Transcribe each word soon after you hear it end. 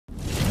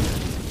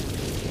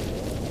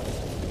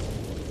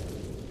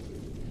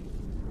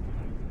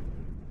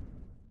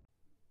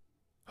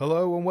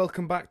Hello and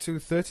welcome back to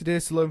 30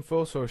 Days to Learn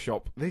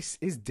Photoshop. This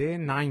is day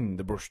 9,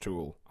 the brush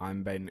tool.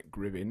 I'm Ben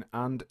Gribbin,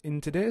 and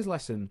in today's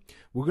lesson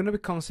we're going to be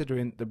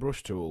considering the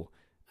brush tool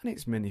and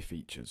its many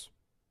features.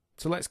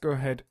 So let's go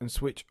ahead and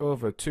switch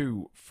over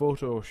to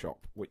Photoshop,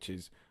 which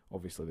is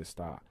obviously the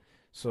start.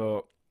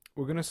 So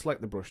we're going to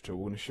select the brush tool,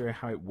 we're going to show you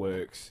how it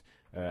works,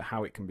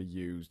 how it can be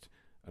used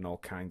and all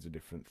kinds of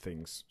different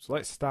things. So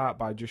let's start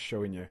by just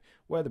showing you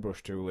where the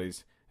brush tool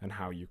is and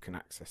how you can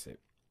access it.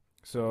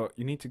 So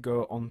you need to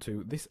go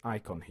onto this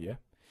icon here,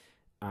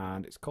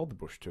 and it's called the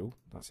brush tool.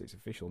 That's its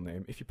official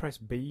name. If you press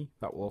B,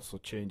 that will also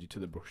change you to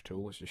the brush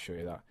tool. Let's just show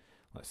you that.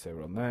 Let's say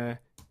we're on there.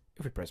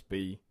 If we press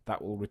B,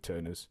 that will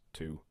return us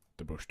to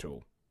the brush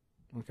tool.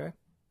 Okay,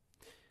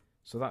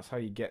 so that's how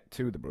you get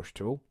to the brush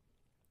tool.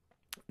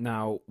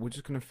 Now we're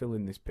just going to fill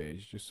in this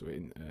page just so it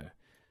isn't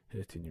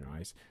hurting your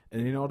eyes,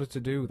 and in order to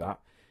do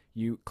that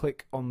you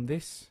click on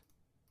this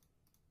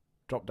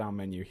drop down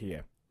menu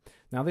here.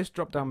 Now this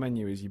drop down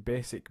menu is your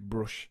basic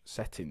brush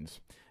settings,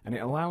 and it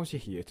allows you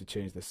here to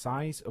change the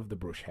size of the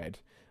brush head,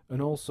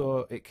 and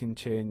also it can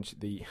change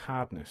the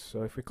hardness.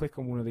 So if we click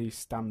on one of these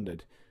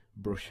standard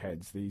brush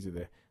heads, these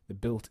are the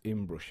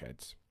built-in brush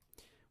heads,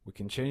 we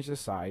can change the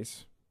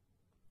size,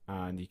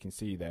 and you can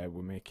see there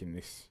we're making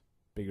this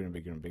bigger and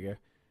bigger and bigger.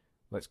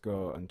 Let's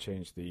go and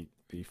change the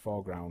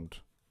foreground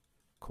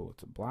colour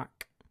to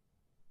black,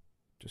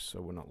 just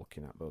so we're not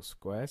looking at those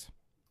squares.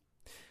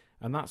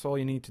 And that's all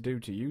you need to do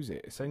to use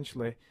it.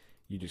 Essentially,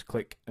 you just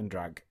click and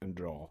drag and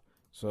draw.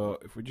 So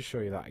if we just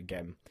show you that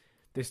again,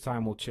 this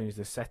time we'll change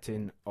the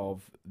setting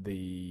of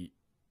the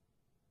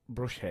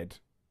brush head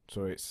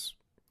so it's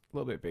a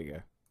little bit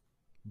bigger,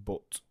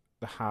 but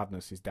the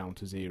hardness is down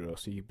to 0,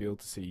 so you'll be able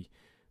to see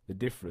the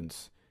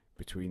difference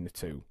between the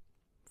two.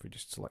 If we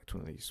just select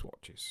one of these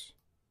swatches,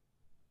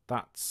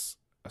 that's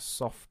a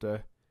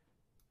softer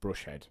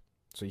brush head.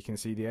 So you can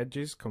see the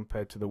edges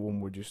compared to the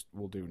one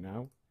we'll do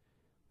now.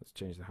 Let's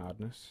change the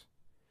hardness.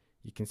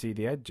 You can see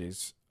the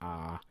edges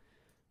are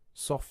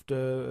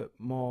softer,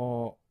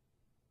 more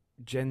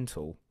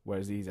gentle,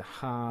 whereas these are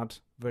hard,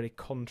 very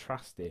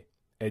contrasty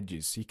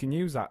edges. So you can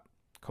use that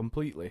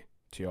completely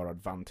to your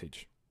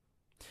advantage.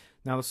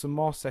 Now there's some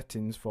more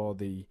settings for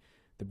the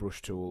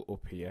brush tool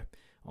up here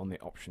on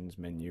the options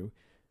menu.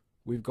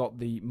 We've got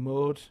the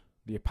mode,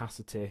 the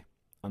opacity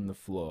and the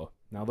flow.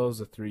 Now those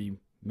are three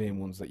main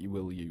ones that you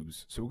will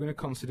use. So we're going to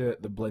consider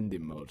the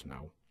blending mode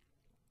now.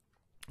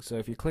 So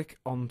if you click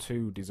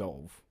onto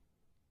dissolve,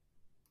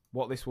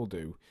 what this will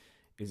do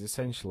is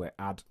essentially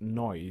add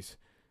noise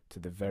to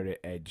the very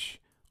edge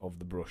of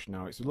the brush.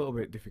 Now it's a little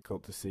bit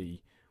difficult to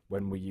see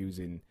when we're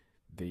using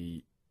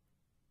the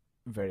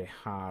very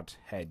hard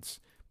heads,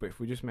 but if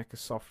we just make a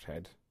soft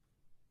head,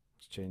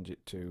 let's change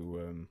it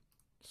to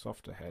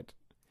softer head,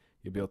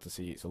 you'll be able to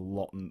see it's a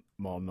lot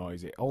more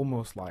noisy,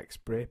 almost like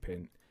spray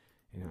paint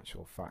in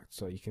actual fact.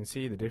 So you can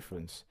see the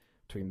difference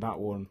between that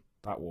one,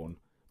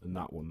 and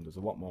that one. There's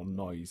a lot more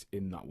noise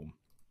in that one.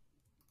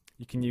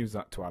 You can use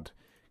that to add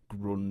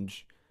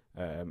grunge.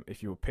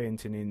 If you were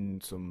painting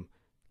in some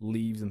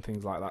leaves and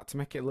things like that, to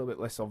make it a little bit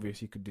less obvious,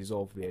 you could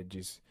dissolve the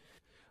edges.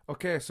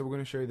 Okay, so we're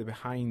going to show you the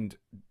behind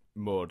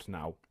mode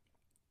now.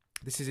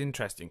 This is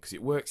interesting because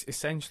it works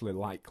essentially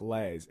like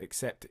layers,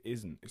 except it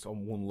isn't. It's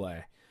on one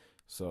layer.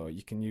 So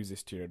you can use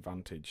this to your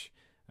advantage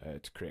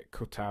to create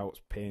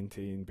cutouts,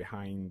 painting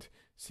behind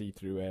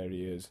see-through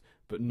areas,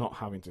 but not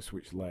having to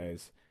switch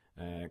layers.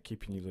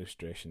 Keeping your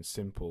illustrations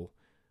simple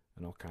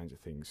and all kinds of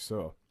things.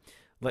 So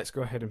let's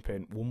go ahead and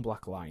paint one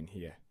black line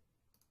here.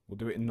 We'll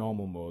do it in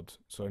normal mode,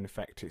 so in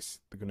effect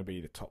they're going to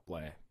be the top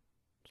layer.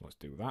 So let's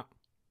do that,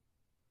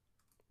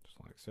 just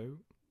like so.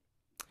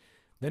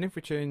 Then if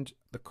we change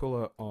the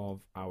colour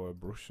of our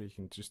brush, so you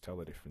can just tell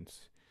the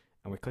difference,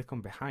 and we click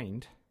on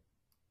behind,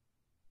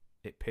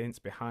 it paints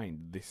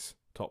behind this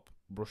top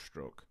brush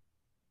stroke.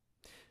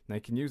 Now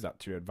you can use that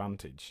to your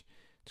advantage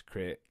to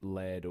create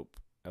layered up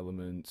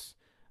elements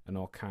and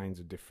all kinds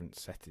of different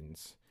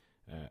settings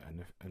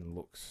and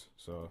looks.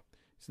 So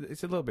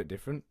it's a little bit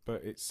different,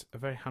 but it's a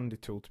very handy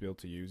tool to be able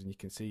to use, and you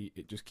can see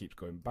it just keeps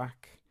going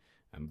back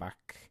and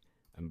back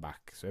and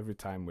back. So every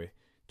time we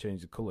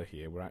change the colour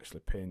here, we're actually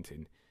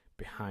painting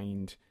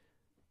behind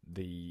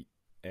the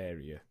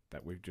area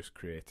that we've just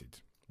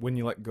created. When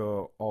you let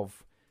go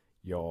of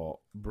your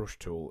brush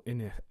tool,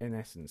 in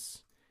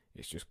essence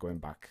it's just going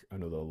back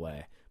another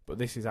layer, but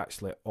this is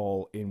actually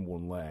all in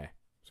one layer.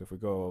 So if we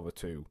go over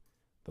to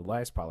the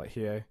layers palette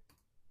here,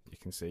 you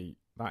can see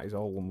that is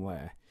all one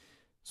layer.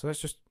 So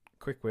that's just a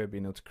quick way of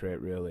being able to create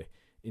really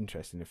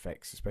interesting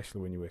effects,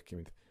 especially when you're working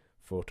with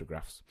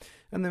photographs.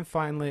 And then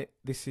finally,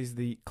 this is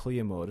the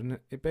clear mode, and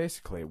it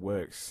basically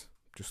works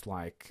just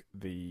like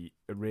the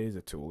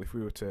eraser tool. If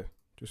we were to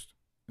just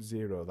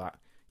zero that,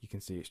 you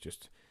can see it's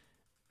just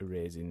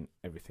erasing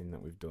everything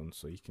that we've done.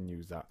 So you can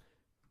use that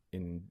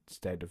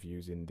instead of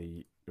using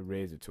the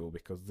eraser tool,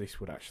 because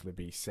this would actually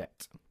be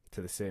set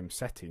to the same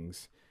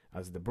settings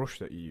as the brush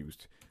that you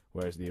used,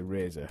 whereas the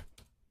eraser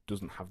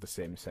doesn't have the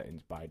same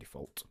settings by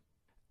default.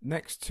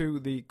 Next to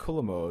the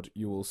colour mode,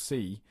 you will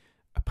see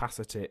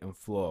opacity and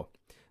flow.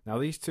 Now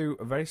these two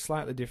are very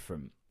slightly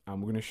different,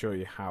 and we're going to show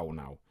you how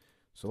now.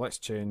 So let's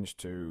change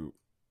to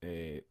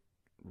a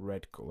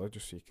red colour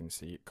just so you can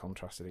see it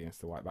contrasted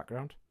against the white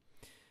background.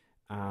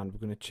 And we're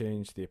going to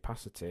change the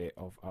opacity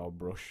of our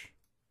brush.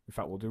 In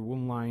fact, we'll do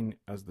one line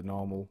as the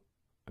normal,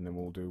 and then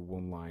we'll do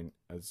one line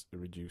as a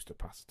reduced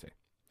opacity.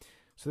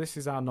 So this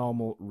is our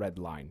normal red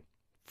line.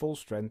 Full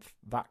strength,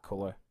 that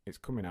colour, it's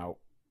coming out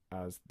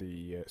as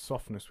the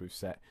softness we've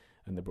set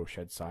and the brush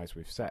head size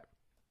we've set.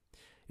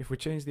 If we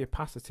change the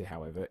opacity,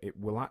 however, it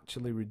will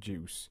actually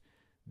reduce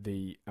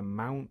the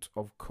amount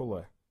of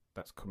colour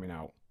that's coming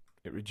out.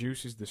 It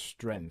reduces the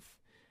strength,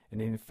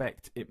 and in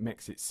effect it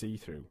makes it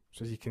see-through.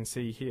 So as you can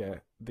see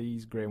here,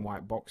 these grey and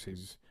white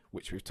boxes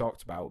which we've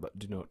talked about that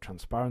denote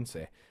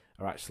transparency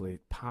are actually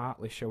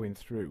partly showing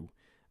through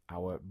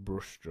our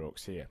brush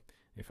strokes here.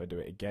 If I do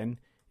it again,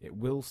 it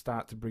will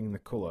start to bring the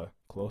colour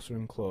closer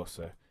and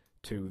closer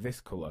to this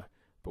colour,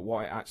 but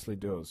what it actually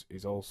does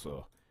is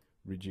also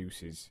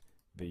reduces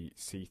the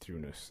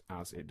see-throughness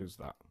as it does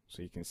that.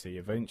 So you can see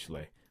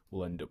eventually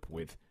we'll end up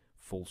with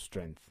full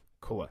strength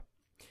colour.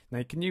 Now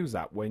you can use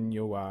that when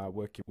you are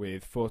working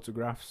with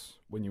photographs,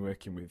 when you're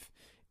working with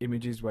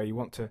images where you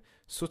want to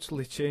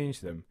subtly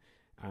change them,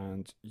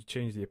 and you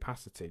change the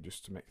opacity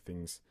just to make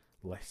things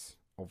less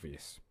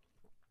obvious.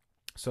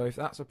 So if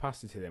that's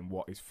opacity, then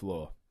what is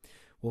flow?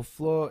 Well,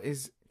 flow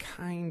is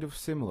kind of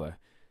similar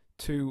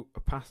to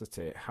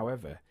opacity.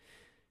 However,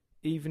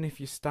 even if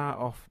you start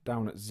off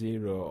down at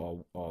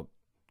 0 or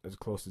as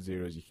close to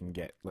 0 as you can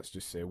get, let's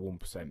just say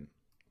 1%,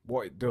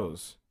 what it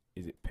does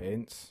is it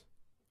paints,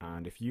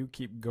 and if you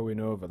keep going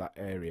over that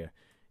area,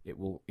 it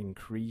will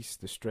increase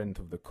the strength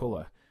of the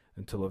colour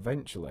until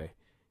eventually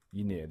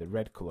you're near the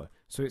red colour.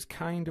 So it's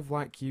kind of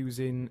like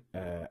using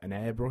an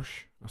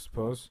airbrush, I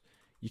suppose.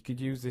 You could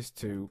use this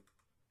to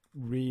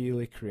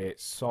really create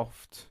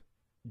soft,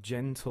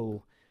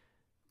 gentle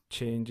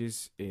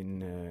changes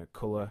in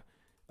colour,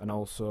 and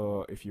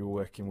also if you were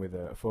working with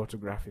a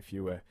photograph, if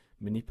you were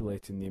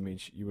manipulating the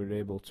image, you were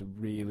able to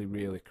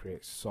really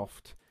create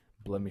soft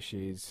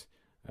blemishes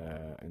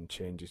and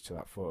changes to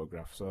that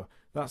photograph. So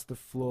that's the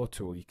flow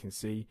tool. You can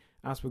see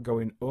as we're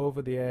going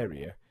over the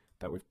area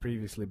that we've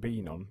previously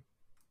been on,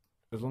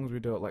 as long as we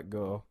don't let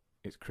go,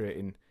 it's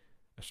creating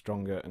a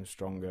stronger and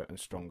stronger and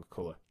stronger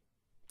colour.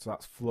 So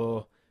that's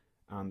flow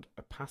and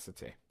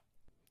opacity.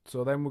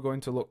 So then we're going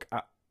to look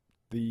at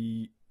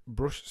the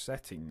brush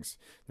settings.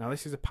 Now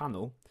this is a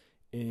panel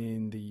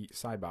in the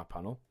sidebar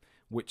panel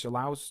which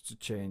allows us to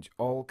change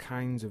all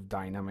kinds of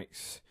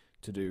dynamics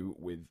to do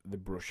with the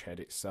brush head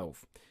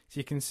itself. So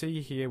you can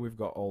see here we've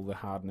got all the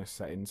hardness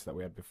settings that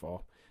we had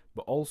before,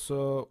 but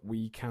also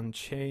we can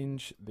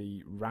change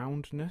the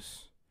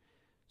roundness,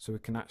 so we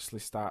can actually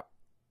start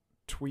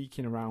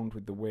tweaking around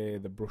with the way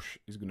the brush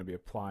is going to be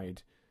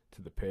applied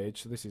to the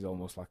page. So this is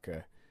almost like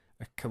a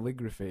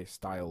calligraphy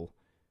style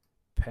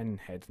pen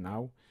head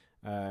now.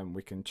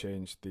 We can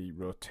change the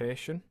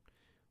rotation,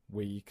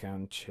 we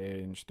can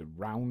change the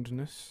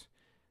roundness,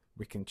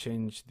 we can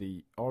change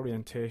the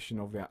orientation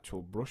of the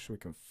actual brush, so we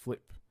can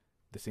flip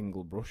the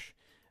single brush,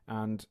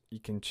 and you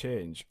can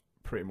change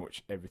pretty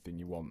much everything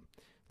you want.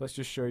 Let's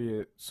just show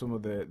you some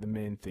of the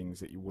main things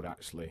that you would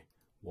actually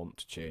want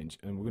to change,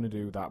 and we're going to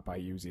do that by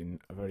using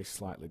a very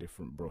slightly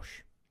different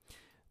brush.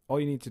 All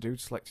you need to do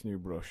to select a new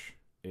brush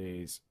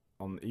is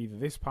on either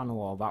this panel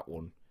or that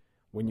one.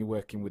 When you're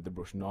working with the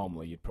brush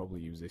normally, you'd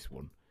probably use this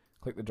one.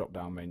 Click the drop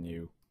down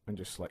menu and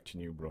just select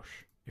your new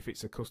brush. If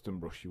it's a custom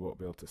brush, you won't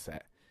be able to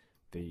set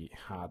the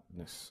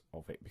hardness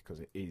of it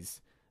because it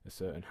is a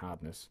certain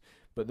hardness,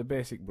 but the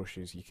basic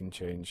brushes you can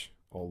change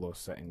all those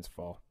settings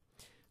for.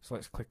 So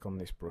let's click on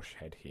this brush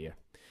head here.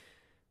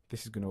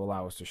 This is going to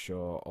allow us to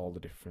show all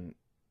the different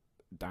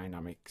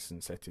dynamics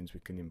and settings we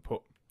can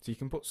input. So you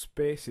can put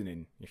spacing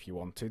in if you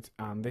wanted,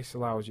 and this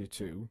allows you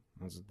to,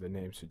 as the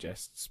name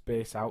suggests,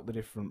 space out the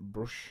different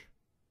brush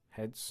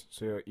heads.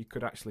 So you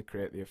could actually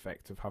create the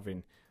effect of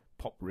having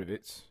pop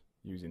rivets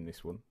using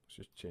this one. Let's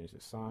just change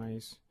the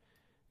size.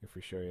 If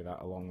we show you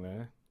that along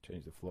there,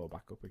 change the flow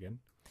back up again.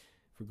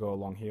 If we go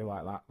along here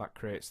like that, that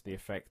creates the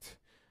effect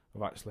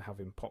of actually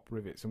having pop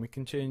rivets, and we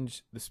can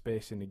change the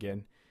spacing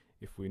again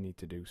if we need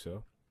to do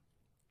so.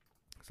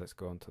 So let's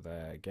go onto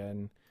there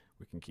again.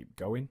 We can keep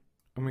going,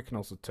 and we can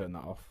also turn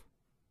that off.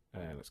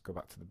 Let's go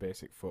back to the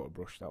basic photo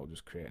brush. That will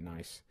just create a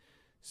nice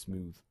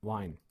smooth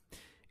line.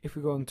 If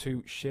we go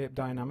into shape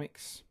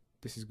dynamics,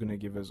 this is going to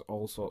give us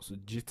all sorts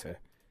of jitter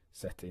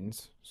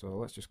settings. So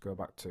let's just go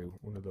back to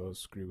one of those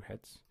screw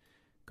heads,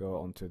 go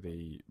onto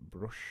the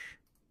brush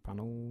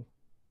panel,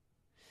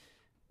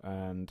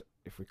 and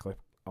if we click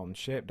on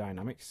shape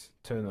dynamics,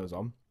 turn those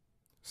on,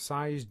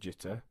 size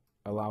jitter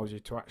allows you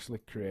to actually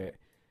create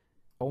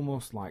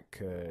almost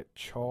like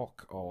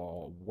chalk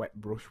or wet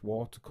brush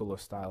watercolor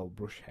style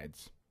brush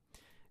heads.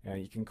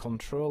 You can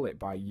control it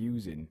by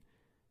using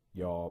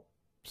your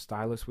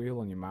stylus wheel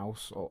on your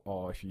mouse,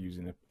 or if you're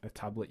using a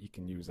tablet you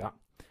can use that,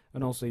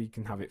 and also you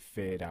can have it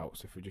fade out.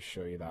 So if we just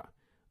show you that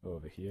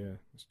over here,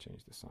 let's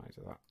change the size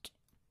of that.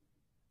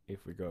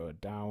 If we go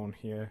down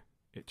here,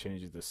 it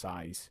changes the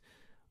size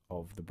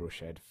of the brush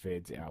head,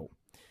 fades it out.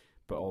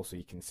 But also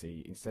you can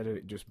see, instead of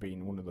it just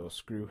being one of those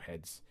screw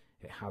heads,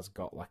 it has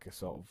got like a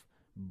sort of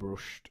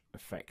brushed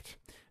effect.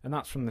 And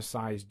that's from the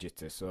size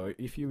jitter. So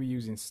if you were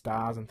using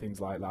stars and things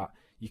like that,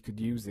 you could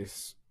use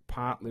this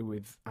partly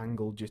with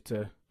angle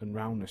jitter and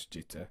roundness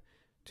jitter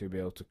to be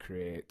able to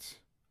create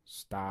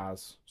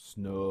stars,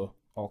 snow,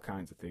 all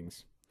kinds of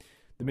things.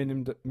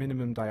 The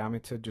minimum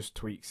diameter just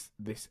tweaks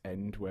this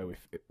end where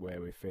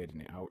we're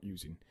fading it out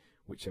using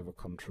whichever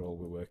control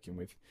we're working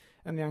with,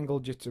 and the angle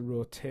jitter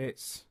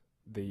rotates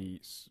the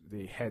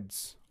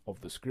heads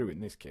of the screw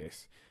in this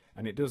case,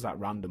 and it does that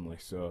randomly,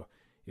 so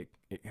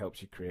it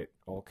helps you create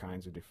all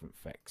kinds of different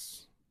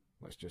effects.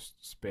 Let's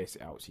just space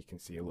it out so you can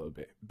see a little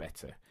bit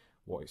better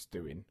what it's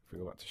doing. If we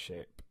go back to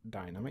shape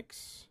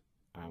dynamics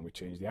and we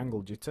change the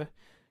angle jitter,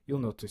 you'll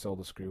notice all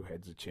the screw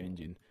heads are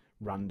changing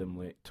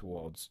randomly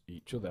towards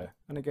each other.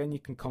 And again, you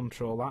can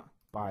control that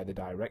by the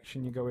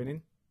direction you're going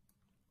in,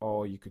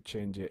 or you could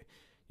change it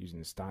using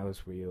the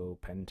stylus wheel,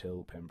 pen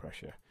tilt, pen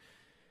pressure.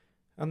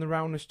 And the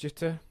roundness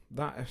jitter,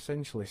 that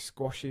essentially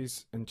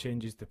squashes and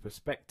changes the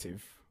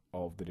perspective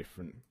of the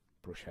different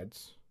brush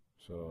heads.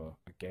 So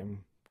again,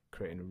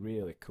 creating a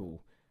really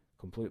cool,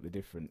 completely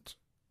different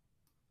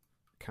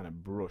kind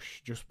of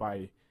brush just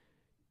by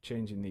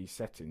changing these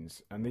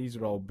settings. And these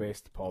are all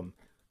based upon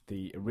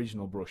the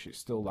original brush. It's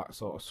still that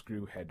sort of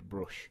screw head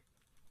brush.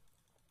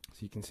 So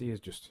you can see us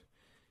just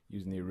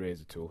using the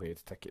eraser tool here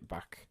to take it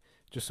back,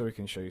 just so we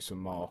can show you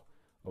some more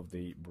of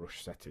the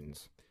brush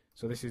settings.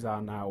 So this is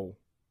our now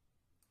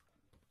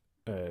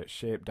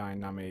shape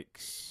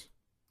dynamics,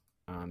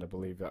 and I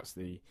believe that's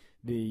the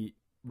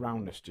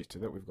roundness jitter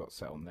that we've got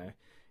set on there.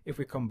 If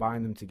we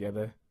combine them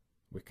together,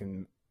 we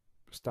can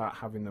start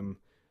having them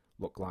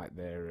look like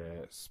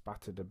they're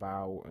spattered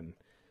about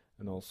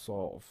and all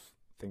sort of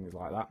things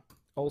like that.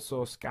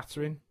 Also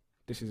scattering,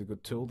 this is a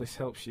good tool. This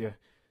helps you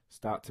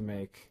start to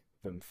make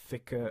them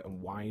thicker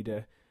and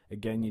wider.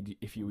 Again,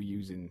 if you were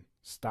using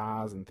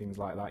stars and things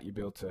like that, you'd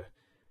be able to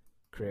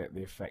create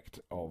the effect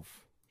of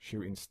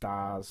shooting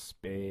stars,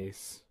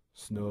 space,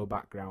 snow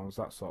backgrounds,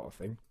 that sort of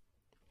thing.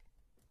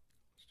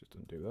 Let's just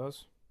undo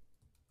those.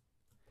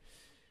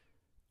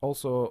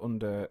 Also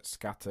under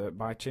scatter,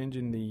 by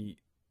changing the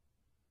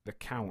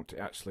count, it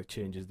actually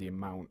changes the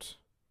amount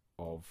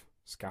of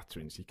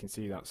scattering. So you can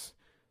see that's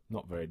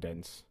not very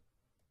dense.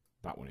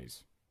 That one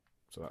is.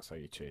 So that's how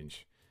you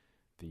change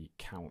the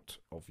count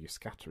of your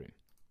scattering.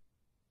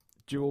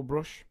 Dual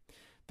brush.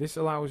 This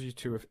allows you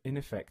to, in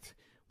effect,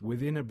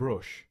 within a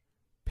brush,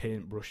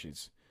 paint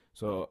brushes.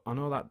 So I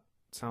know that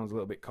sounds a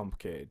little bit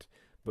complicated,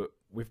 but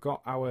we've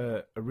got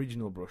our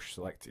original brush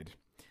selected.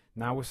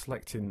 Now we're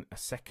selecting a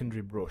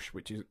secondary brush,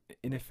 which is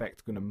in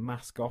effect going to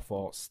mask off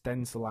or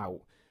stencil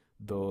out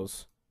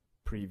those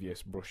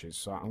previous brushes.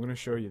 So I'm going to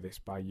show you this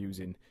by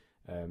using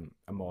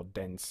a more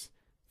dense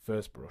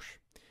first brush.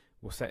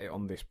 We'll set it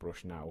on this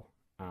brush now,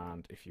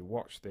 and if you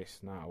watch this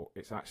now,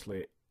 it's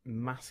actually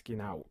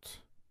masking out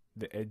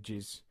the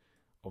edges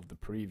of the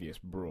previous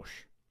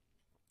brush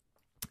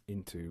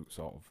into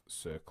sort of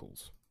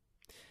circles.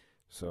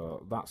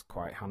 So that's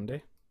quite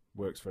handy,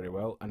 works very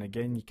well. And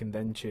again, you can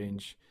then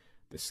change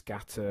the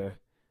scatter,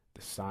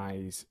 the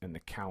size and the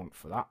count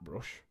for that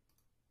brush.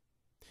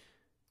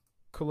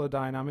 Color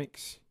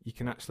dynamics, you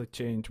can actually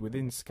change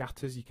within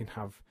scatters. You can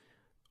have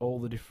all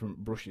the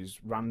different brushes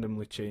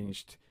randomly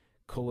changed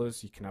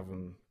colors. You can have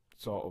them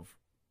sort of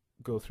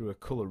go through a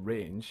color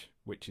range,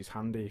 which is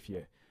handy if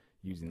you're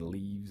using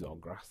leaves or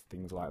grass,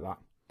 things like that.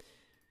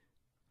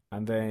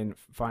 And then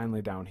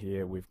finally down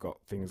here we've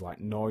got things like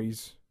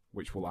noise,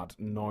 which will add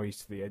noise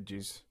to the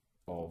edges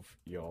of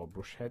your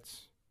brush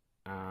heads,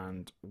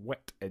 and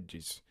wet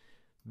edges.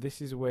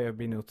 This is a way of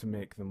being able to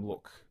make them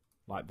look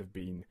like they've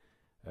been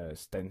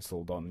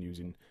stenciled on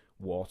using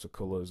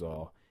watercolors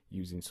or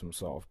using some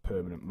sort of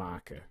permanent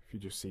marker. If you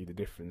just see the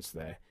difference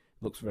there,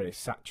 it looks very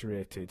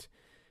saturated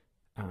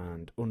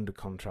and under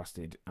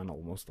contrasted and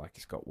almost like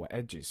it's got wet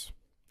edges.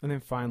 And then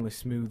finally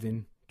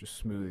smoothing, just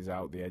smooths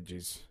out the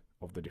edges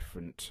of the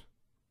different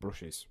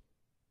brushes.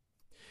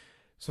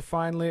 So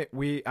finally,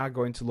 we are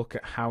going to look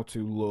at how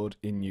to load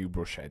in new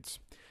brush heads.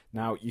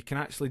 Now you can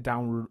actually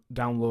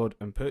download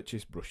and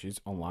purchase brushes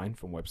online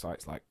from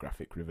websites like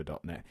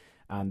graphicriver.net,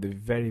 and they're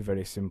very,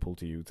 very simple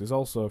to use. There's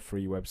also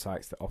free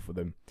websites that offer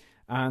them,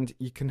 and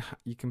you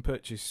can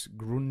purchase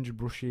grunge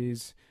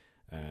brushes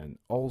and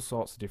all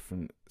sorts of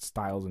different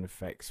styles and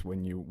effects.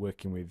 When you're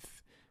working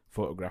with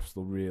photographs,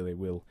 they really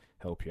will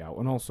help you out,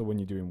 and also when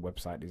you're doing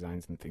website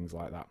designs and things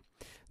like that.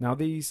 Now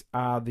these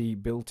are the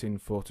built-in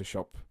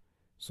Photoshop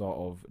sort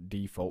of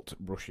default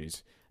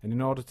brushes, and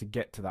in order to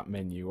get to that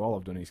menu, all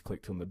I've done is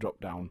clicked on the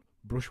drop down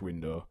brush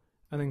window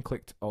and then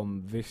clicked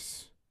on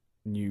this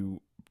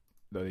new,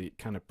 the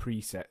kind of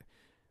preset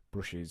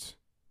brushes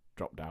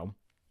drop down.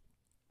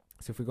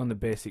 So if we go on the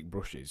basic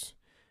brushes,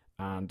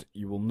 and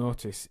you will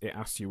notice it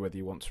asks you whether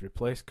you want to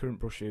replace current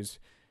brushes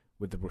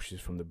with the brushes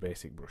from the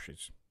basic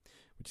brushes,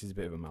 which is a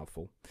bit of a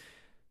mouthful.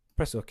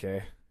 Press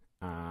OK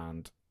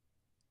and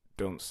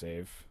don't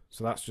save.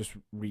 So that's just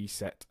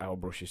reset our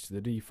brushes to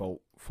the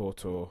default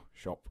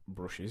Photoshop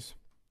brushes.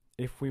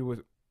 If we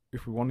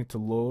wanted to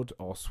load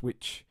or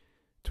switch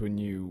to a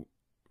new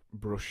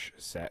brush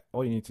set,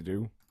 all you need to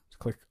do is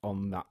click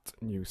on that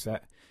new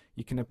set.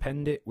 You can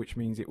append it, which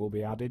means it will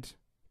be added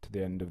to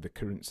the end of the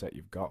current set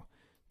you've got,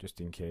 just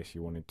in case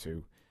you wanted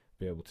to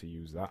be able to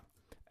use that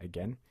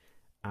again.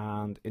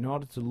 And in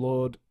order to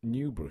load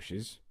new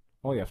brushes,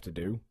 all you have to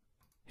do,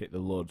 hit the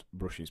load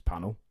brushes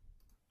panel,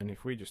 and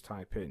if we just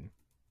type in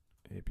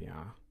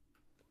ABR,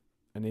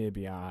 and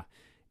ABR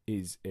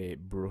is a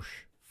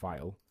brush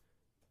file.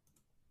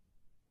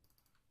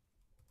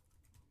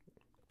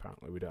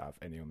 Apparently we don't have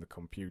any on the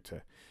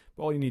computer,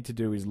 but all you need to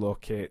do is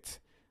locate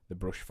the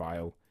brush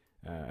file,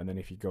 and then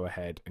if you go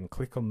ahead and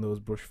click on those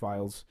brush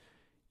files,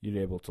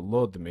 you're able to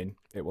load them in.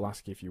 It will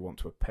ask you if you want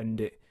to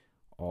append it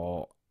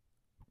or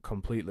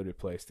completely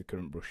replace the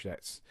current brush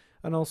sets,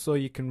 and also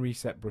you can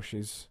reset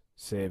brushes,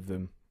 save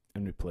them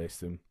and replace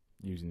them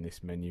using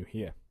this menu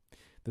here.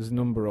 There's a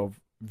number of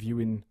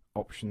viewing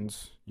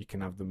options. You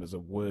can have them as a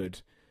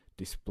word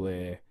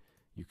display,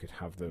 you could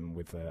have them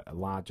with a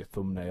larger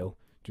thumbnail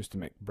just to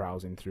make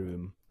browsing through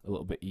them a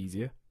little bit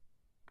easier.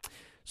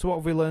 So what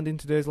have we learned in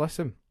today's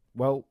lesson?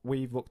 Well,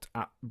 we've looked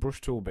at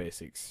brush tool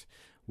basics,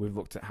 we've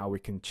looked at how we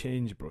can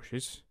change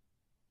brushes,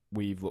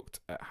 we've looked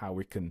at how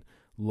we can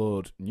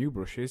load new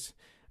brushes,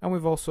 and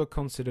we've also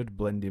considered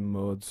blending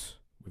modes.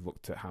 We've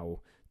looked at how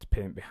to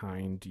paint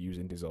behind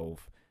using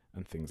dissolve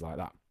and things like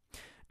that.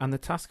 And the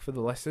task for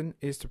the lesson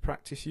is to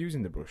practice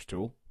using the brush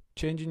tool,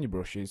 changing your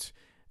brushes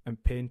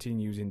and painting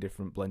using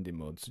different blending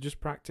modes. So just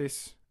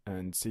practice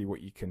and see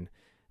what you can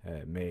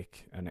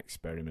make an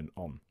experiment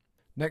on.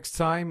 Next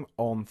time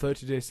on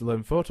 30 Days to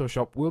Learn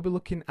Photoshop, we'll be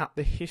looking at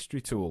the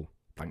history tool.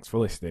 Thanks for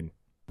listening.